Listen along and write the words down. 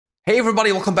Hey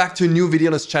everybody, welcome back to a new video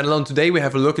on this channel, and today we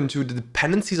have a look into the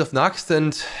dependencies of Nuxt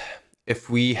and if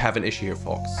we have an issue here,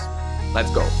 folks. Let's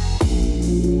go.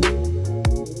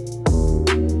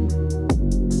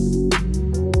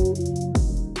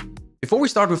 Before we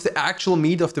start with the actual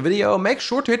meat of the video, make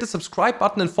sure to hit the subscribe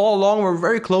button and follow along. We're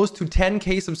very close to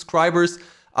 10k subscribers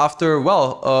after,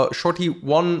 well, shortly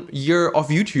 1 year of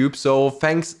YouTube. So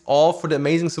thanks all for the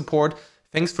amazing support.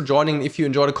 Thanks for joining. If you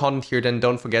enjoy the content here, then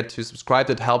don't forget to subscribe.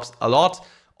 That helps a lot.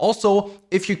 Also,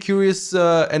 if you're curious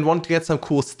and want to get some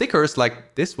cool stickers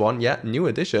like this one, yeah, new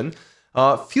edition,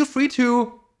 feel free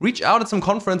to reach out at some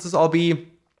conferences. I'll be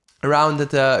around at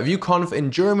ViewConf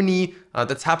in Germany.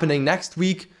 That's happening next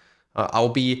week. I'll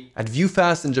be at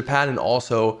ViewFest in Japan and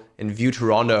also in View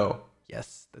Toronto.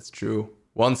 Yes, that's true.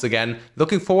 Once again,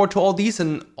 looking forward to all these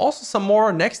and also some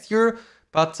more next year.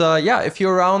 But yeah, if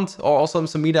you're around or also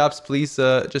some meetups, please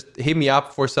just hit me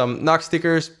up for some Nuxt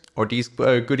stickers or these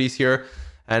goodies here.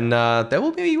 And there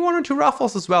will be 1 or 2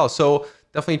 raffles as well. So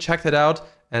definitely check that out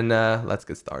and let's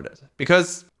get started.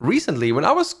 Because recently, when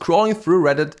I was scrolling through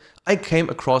Reddit, I came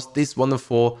across this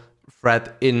wonderful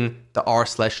thread in the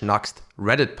r/Nuxt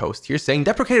Reddit post here saying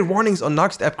deprecated warnings on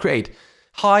Nuxt app create.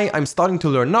 Hi, I'm starting to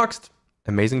learn Nuxt.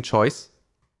 Amazing choice.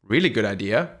 Really good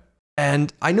idea.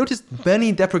 And I noticed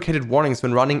many deprecated warnings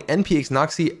when running npx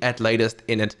nuxi at latest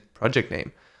init project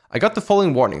name. I got the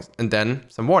following warnings and then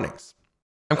some warnings.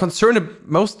 I'm concerned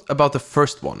most about the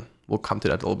first one. We'll come to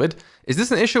that a little bit. Is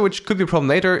this an issue which could be a problem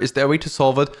later? Is there a way to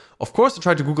solve it? Of course, I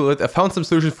tried to Google it. I found some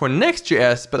solutions for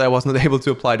Next.js, but I was not able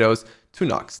to apply those to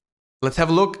Nuxt. Let's have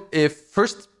a look if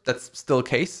first that's still the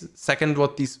case, second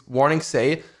what these warnings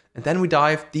say, and then we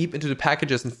dive deep into the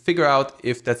packages and figure out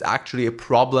if that's actually a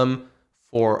problem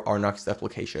for our Nuxt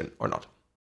application or not.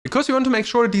 Because we want to make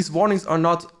sure that these warnings are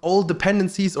not all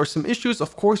dependencies or some issues,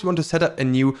 of course we want to set up a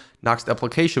new Nuxt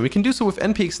application. We can do so with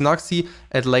npx nuxi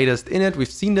at latest init. We've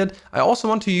seen that. I also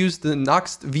want to use the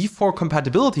Nuxt v4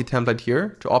 compatibility template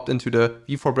here to opt into the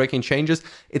v4 breaking changes.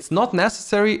 It's not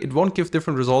necessary, it won't give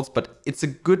different results, but it's a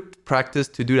good practice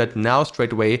to do that now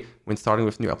straight away when starting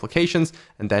with new applications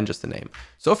and then just the name.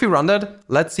 So if we run that,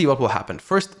 let's see what will happen.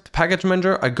 First, the package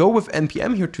manager, I go with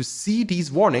npm here to see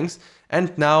these warnings.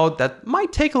 And now that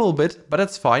might take a little bit, but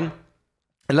that's fine.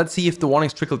 And let's see if the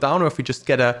warnings trickle down or if we just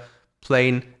get a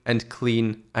plain and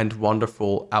clean and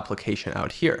wonderful application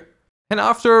out here. And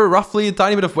after roughly a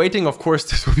tiny bit of waiting, of course,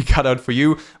 this will be cut out for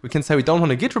you. We can say we don't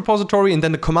want a Git repository, and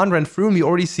then the command ran through and we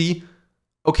already see,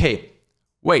 okay,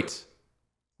 wait,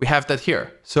 we have that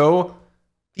here. So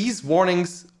these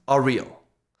warnings are real.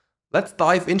 Let's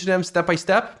dive into them step by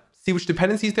step, see which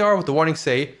dependencies they are, what the warnings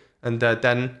say, and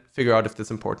then figure out if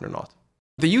that's important or not.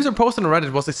 The user posted on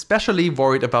Reddit was especially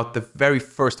worried about the very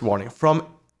first warning. From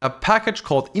a package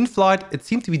called inflight, it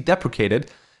seemed to be deprecated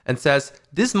and says,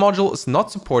 this module is not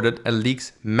supported and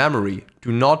leaks memory.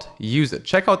 Do not use it.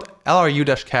 Check out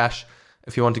LRU-cache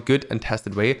if you want a good and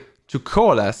tested way to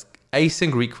coalesce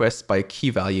async requests by a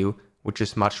key value, which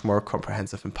is much more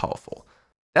comprehensive and powerful.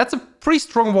 That's a pretty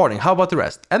strong warning. How about the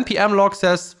rest? npm log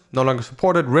says no longer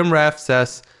supported. Rimref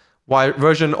says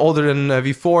version older than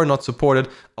v4, not supported.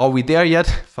 Are we there yet?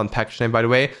 Fun package name, by the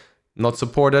way. Not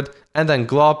supported. And then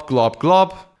glob,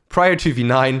 prior to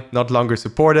v9, not longer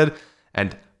supported.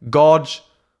 And gauge,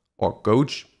 or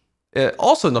gauge,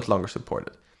 also not longer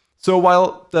supported. So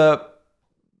while the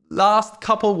last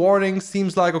couple warnings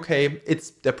seems like, okay, it's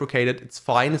deprecated, it's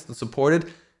fine, it's not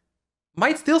supported,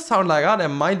 might still sound like, there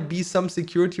might be some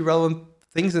security relevant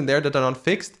things in there that are not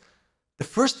fixed. The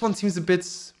first one seems a bit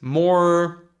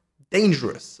more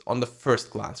dangerous on the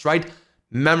first glance, right?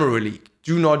 Memory leak,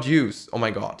 do not use. Oh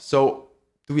my God. So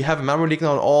do we have a memory leak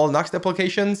now on all Nuxt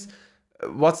applications?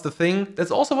 What's the thing?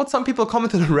 That's also what some people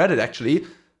commented on Reddit, actually.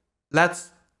 Let's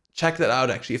check that out,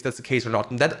 actually, if that's the case or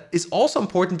not. And that is also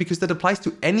important because that applies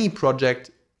to any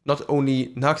project, not only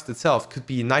Nuxt itself. It could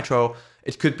be Nitro,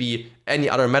 it could be any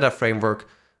other meta framework,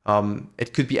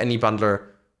 it could be any bundler.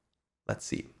 Let's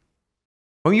see.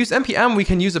 When we use npm, we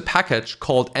can use a package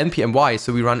called npmy.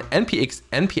 So we run npx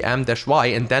npm-y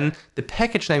and then the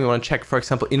package name we want to check, for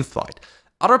example, inflight.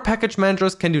 Other package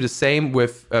managers can do the same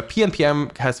with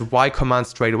pnpm has a y command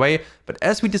straight away. But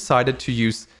as we decided to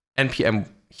use npm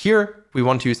here, we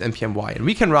want to use npmy and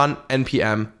we can run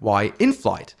npmy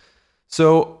inflight.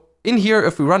 So in here,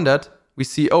 if we run that, we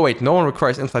see, oh wait, no one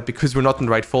requires inflight because we're not in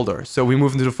the right folder. So we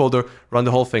move into the folder, run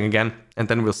the whole thing again, and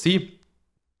then we'll see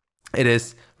it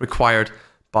is required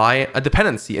by a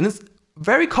dependency. And it's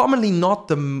very commonly not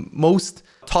the most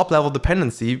top level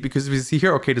dependency because we see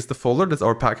here, okay, this is the folder, that's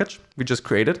our package we just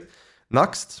created.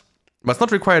 Nuxt But it's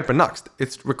not required by Nuxt.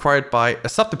 It's required by a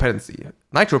subdependency,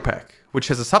 NitroPack, which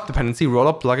has a subdependency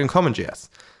rollup plugin common.js,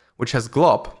 which has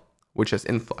glob, which has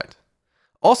inflight.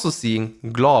 Also seeing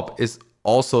glob is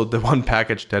also the one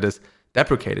package that is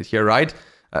deprecated here, right?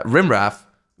 Rimraf,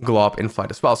 glob,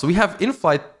 inflight as well. So we have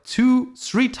inflight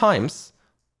 2-3 times,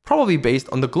 probably based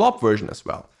on the glob version as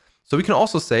well. So we can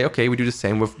also say, okay, we do the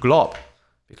same with glob,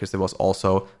 because there was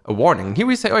also a warning. And here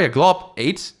we say, oh yeah, glob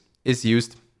 8 is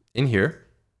used in here.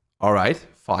 All right,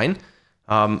 fine.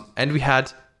 And we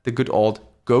had the good old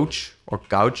gouge or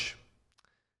gouge.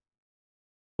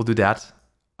 We'll do that.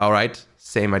 All right,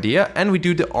 same idea. And we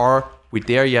do the are we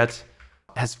there yet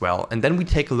as well. And then we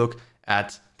take a look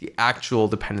at the actual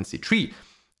dependency tree.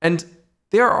 And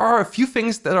there are a few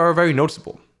things that are very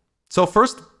noticeable. So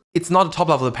first, it's not a top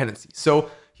level dependency.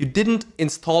 So you didn't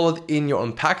install it in your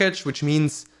own package, which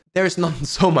means there's not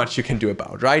so much you can do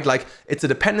about it, right? Like it's a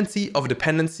dependency of a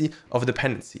dependency of a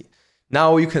dependency.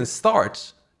 Now you can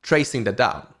start tracing that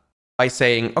down by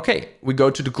saying, okay, we go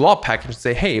to the glob package and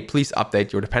say, hey, please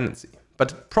update your dependency.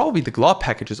 But probably the glob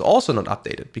package is also not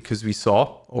updated because we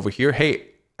saw over here, hey,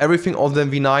 everything other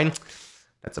than v9,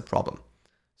 that's a problem.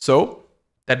 So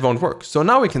that won't work. So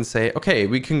now we can say, okay,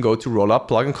 we can go to rollup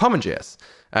plugin common.js.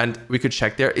 And we could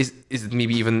check there, is it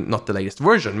maybe even not the latest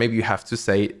version? Maybe you have to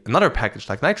say another package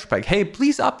like NitroPack, hey,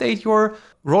 please update your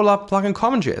rollup plugin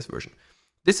common.js version.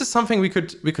 This is something we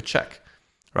could check,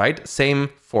 right? Same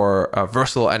for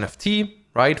versatile NFT,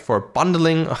 right? For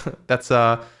bundling, that's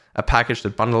a package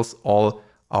that bundles all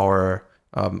our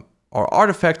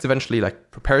artifacts eventually,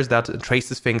 like prepares that and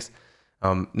traces things.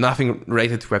 Nothing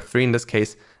related to Web3 in this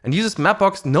case, and uses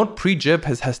Mapbox. Node pre-jib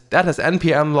has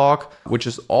npm log, which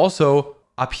is also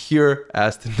up here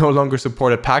as the no longer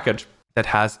supported package that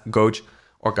has gouge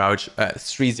or gouge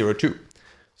 302.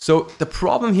 So the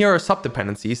problem here are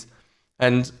subdependencies.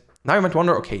 And now you might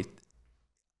wonder, okay,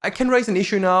 I can raise an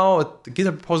issue now. The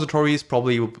GitHub repositories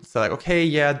probably will say like, okay,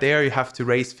 yeah, there you have to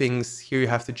raise things, here you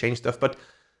have to change stuff, but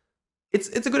it's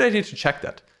a good idea to check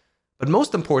that. But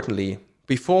most importantly,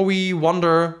 before we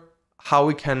wonder how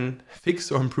we can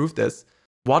fix or improve this,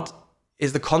 what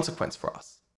is the consequence for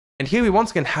us? And here we once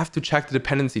again have to check the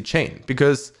dependency chain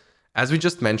because, as we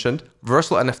just mentioned,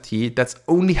 versatile NFT, that's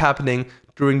only happening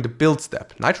during the build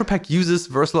step. NitroPack uses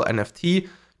versatile NFT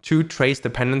to trace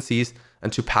dependencies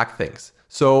and to pack things.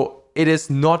 So it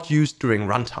is not used during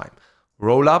runtime.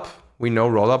 Rollup, we know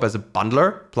Rollup as a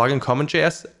bundler, plugin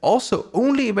common.js, also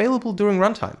only available during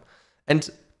runtime. And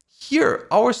here,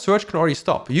 our search can already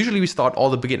stop. Usually we start all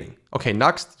the beginning. Okay,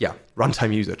 Nuxt, yeah,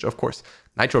 runtime usage, of course.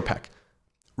 NitroPack,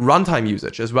 runtime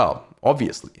usage as well,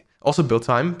 obviously. Also build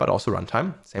time, but also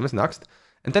runtime, same as Nuxt.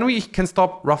 And then we can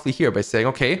stop roughly here by saying,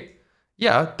 okay,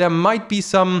 yeah, there might be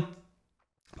some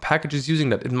packages using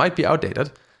that. It might be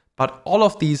outdated, but all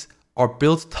of these are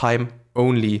build time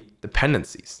only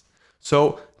dependencies.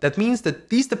 So that means that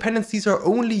these dependencies are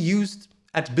only used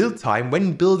at build time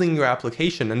when building your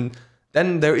application. And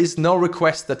then there is no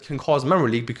request that can cause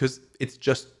memory leak because it's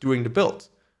just doing the build,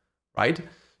 right?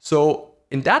 So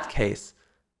in that case,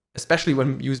 especially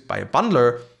when used by a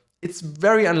bundler, it's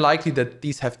very unlikely that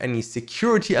these have any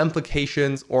security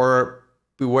implications or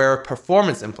beware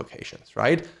performance implications,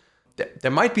 right?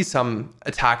 There might be some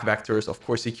attack vectors, of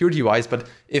course, security-wise, but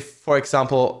if, for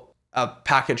example, a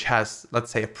package has,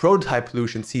 let's say, a prototype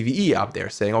pollution CVE up there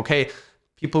saying, okay,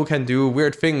 people can do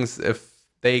weird things if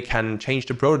they can change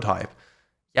the prototype.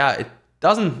 Yeah, it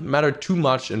doesn't matter too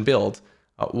much in build,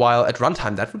 while at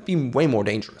runtime, that would be way more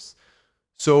dangerous.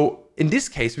 So in this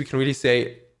case, we can really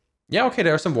say, yeah, okay,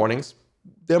 there are some warnings.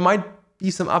 There might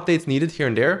be some updates needed here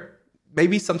and there.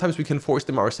 Maybe sometimes we can force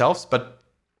them ourselves, but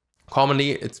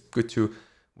commonly it's good to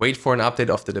wait for an update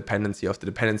of the dependency of the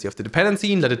dependency of the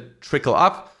dependency and let it trickle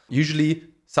up. Usually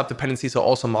subdependencies are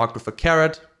also marked with a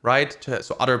caret, right?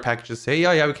 So other packages say,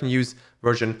 yeah, we can use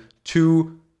version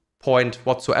 2 point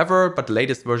whatsoever, but the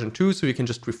latest version 2, so you can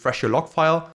just refresh your log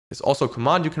file. There's also a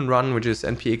command you can run, which is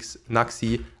npx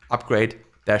nuxi upgrade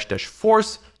 --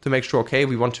 force to make sure, okay,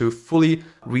 we want to fully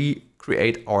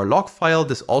recreate our log file.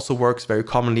 This also works very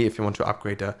commonly if you want to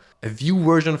upgrade a view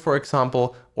version, for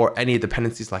example, or any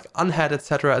dependencies like unhead,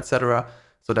 etc., etc.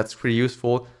 So that's pretty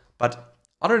useful. But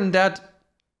other than that,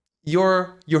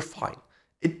 you're fine.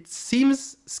 It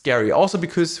seems scary also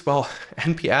because, well,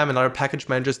 NPM and other package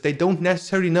managers, they don't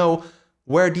necessarily know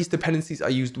where these dependencies are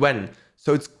used when.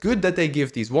 So it's good that they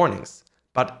give these warnings,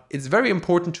 but it's very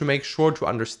important to make sure to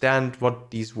understand what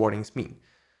these warnings mean.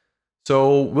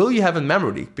 So will you have a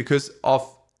memory leak because of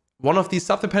one of these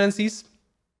subdependencies?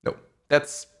 No,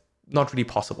 that's not really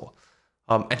possible.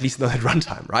 At least not at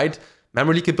runtime, right?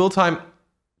 Memory leak at build time,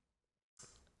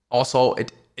 also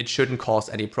it it shouldn't cause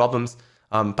any problems.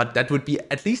 But that would be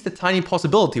at least a tiny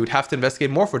possibility. We'd have to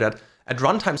investigate more for that at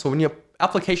runtime. So when your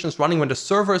application is running, when the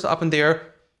server is up in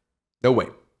there, no way.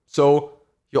 So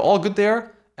you're all good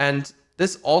there. And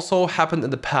this also happened in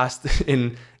the past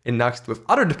in Nuxt with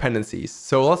other dependencies.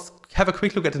 So let's have a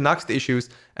quick look at the Nuxt issues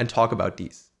and talk about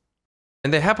these.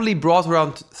 And they happily brought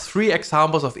around 3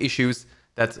 examples of issues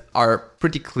that are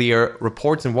pretty clear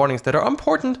reports and warnings that are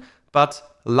important,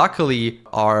 but luckily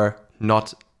are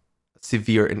not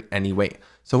severe in any way.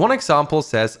 So one example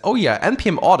says, oh yeah,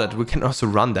 npm audit, we can also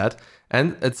run that.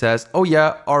 And it says, oh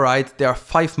yeah, all right, there are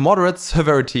 5 moderate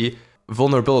severity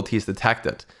vulnerabilities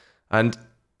detected. And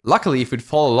luckily, if we'd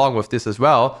follow along with this as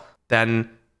well, then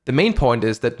the main point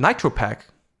is that NitroPack,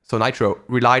 so Nitro,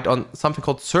 relied on something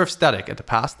called serve static in the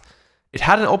past. It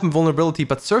had an open vulnerability,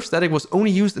 but serve static was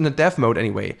only used in the dev mode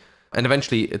anyway. And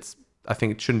eventually, I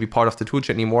think it shouldn't be part of the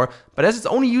toolchain anymore. But as it's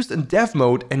only used in dev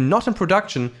mode and not in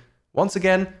production, once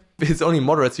again, it's only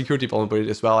moderate security vulnerability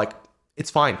as well. Like, it's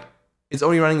fine. It's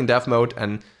only running in dev mode.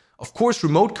 And of course,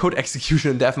 remote code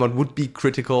execution in dev mode would be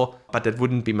critical, but that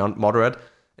wouldn't be moderate.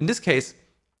 In this case,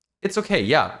 it's okay.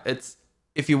 Yeah,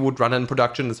 if you would run it in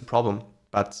production, it's a problem,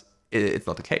 but it's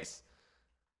not the case.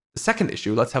 The second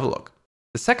issue, let's have a look.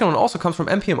 The second one also comes from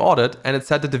npm audit, and it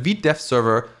said that the Vite dev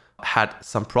server had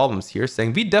some problems here,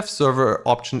 saying Vite dev server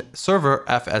option server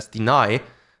fs deny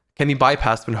can be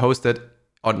bypassed when hosted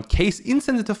on case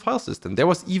insensitive file system. There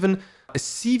was even a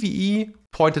CVE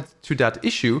pointed to that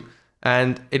issue,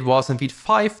 and it was in Vite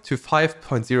 5 to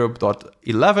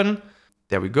 5.0.11.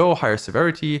 There we go, higher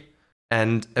severity.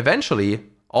 And eventually,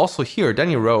 also here,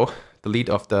 Daniel Rowe, the lead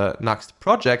of the Nuxt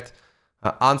project,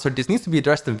 answered this needs to be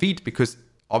addressed in Vite because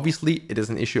obviously it is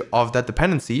an issue of that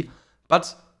dependency,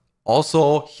 but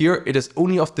also here it is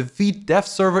only of the Vite dev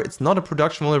server. It's not a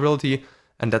production vulnerability,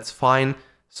 and that's fine.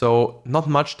 So not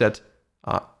much that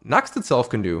Nuxt itself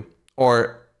can do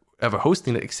or ever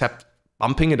hosting it except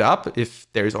bumping it up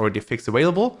if there is already a fix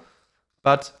available.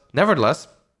 But nevertheless,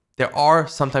 there are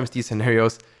sometimes these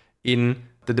scenarios in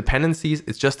the dependencies.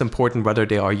 It's just important whether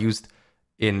they are used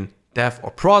in dev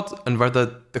or prod and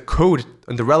whether the code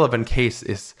in the relevant case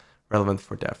is relevant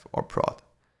for dev or prod.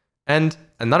 And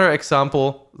another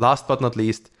example, last but not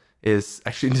least, is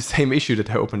actually in the same issue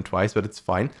that I opened twice, but it's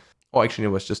fine. Oh, actually, it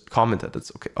was just commented.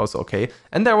 It's okay, also okay.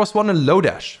 And there was one in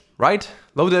Lodash, right?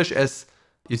 Lodash as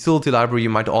utility library, you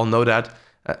might all know that.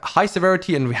 High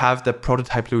severity, and we have the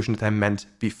prototype solution that I meant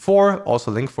before, also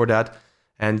link for that.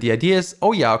 And the idea is,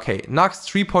 oh yeah, okay,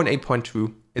 Nuxt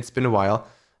 3.8.2, it's been a while.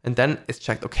 And then it's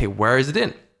checked, okay, where is it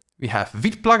in? We have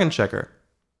Vite plugin checker.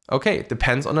 Okay, it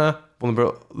depends on a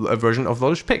vulnerable version of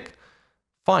Lodash pick.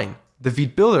 Fine. The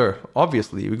Vite builder,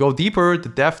 obviously. We go deeper, the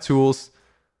DevTools.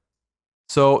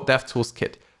 So DevTools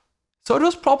kit. So it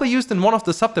was probably used in one of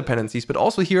the sub-dependencies, but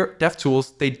also here,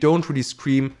 DevTools, they don't really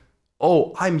scream,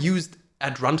 oh, I'm used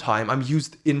at runtime, I'm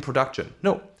used in production.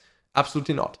 No,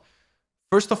 absolutely not.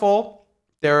 First of all,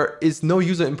 there is no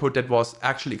user input that was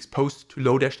actually exposed to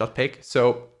lodash.pig.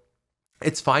 So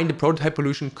it's fine. The prototype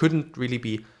solution couldn't really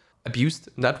be abused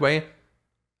in that way.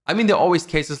 I mean, there are always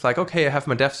cases like, okay, I have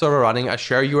my dev server running, I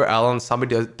share URL and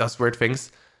somebody does weird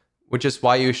things, which is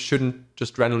why you shouldn't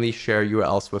just randomly share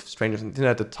URLs with strangers on the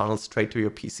internet that tunnels straight to your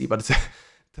PC. But it's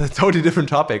a totally different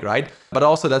topic, right? But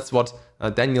also that's what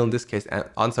Daniel in this case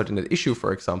answered in the issue,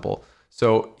 for example.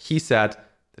 So he said,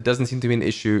 it doesn't seem to be an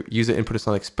issue. User input is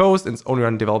not exposed and it's only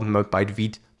run in development mode by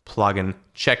Vite plugin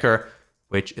checker,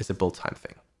 which is a build time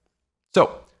thing.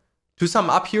 So to sum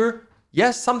up here,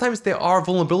 yes, sometimes there are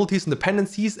vulnerabilities and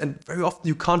dependencies, and very often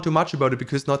you can't do much about it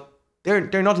because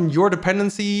they're not in your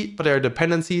dependency, but they're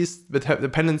dependencies with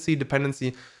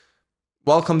dependency.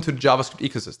 Welcome to the JavaScript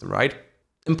ecosystem, right?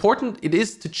 Important it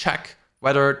is to check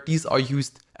whether these are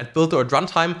used at build or at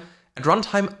runtime. At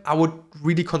runtime, I would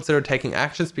really consider taking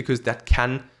actions because that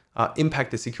can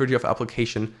impact the security of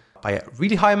application by a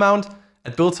really high amount.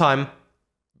 At build time,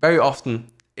 very often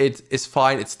it is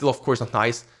fine. It's still, of course, not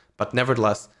nice, but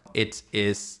nevertheless, it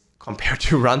is compared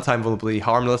to runtime vulnerability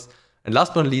harmless. And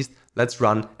last but not least, let's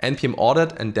run npm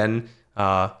audit and then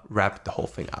wrap the whole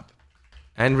thing up.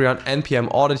 And we run npm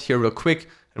audit here real quick,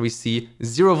 and we see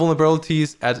 0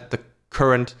 vulnerabilities at the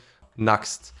current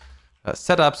Nuxt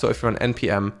setup. So if we run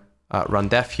npm run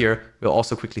dev here, we'll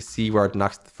also quickly see we're at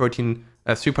Nuxt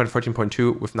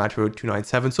 3.14.2 with Nitro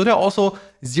 297. So there are also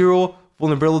 0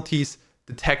 vulnerabilities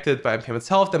detected by npm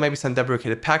itself. There may be some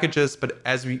deprecated packages, but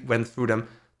as we went through them,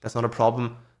 that's not a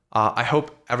problem. I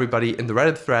hope everybody in the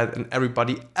Reddit thread and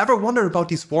everybody ever wondered about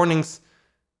these warnings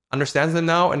understands them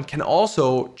now and can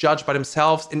also judge by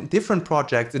themselves in different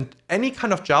projects, in any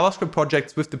kind of JavaScript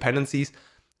projects with dependencies,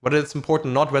 whether it's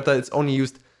important or not, whether it's only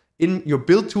used in your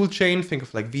build tool chain, think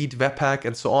of like Vite, Webpack,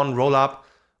 and so on, rollup,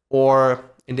 or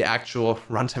in the actual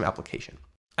runtime application.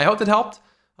 I hope that helped.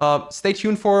 Stay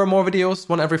tuned for more videos,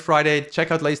 one every Friday.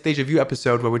 Check out latest Deja Vu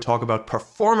episode where we talk about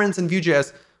performance in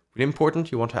Vue.js. Really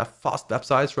important. You want to have fast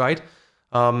websites, right?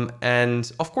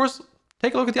 And of course,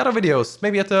 take a look at the other videos.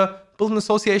 Maybe at the Build an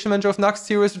Association Manager of Nuxt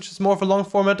series, which is more of a long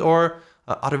format, or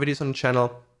other videos on the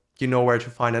channel. You know where to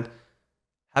find it.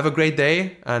 Have a great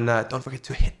day, and don't forget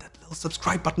to hit that little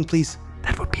subscribe button, please.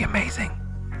 That would be amazing.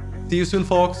 See you soon,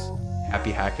 folks.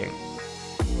 Happy hacking.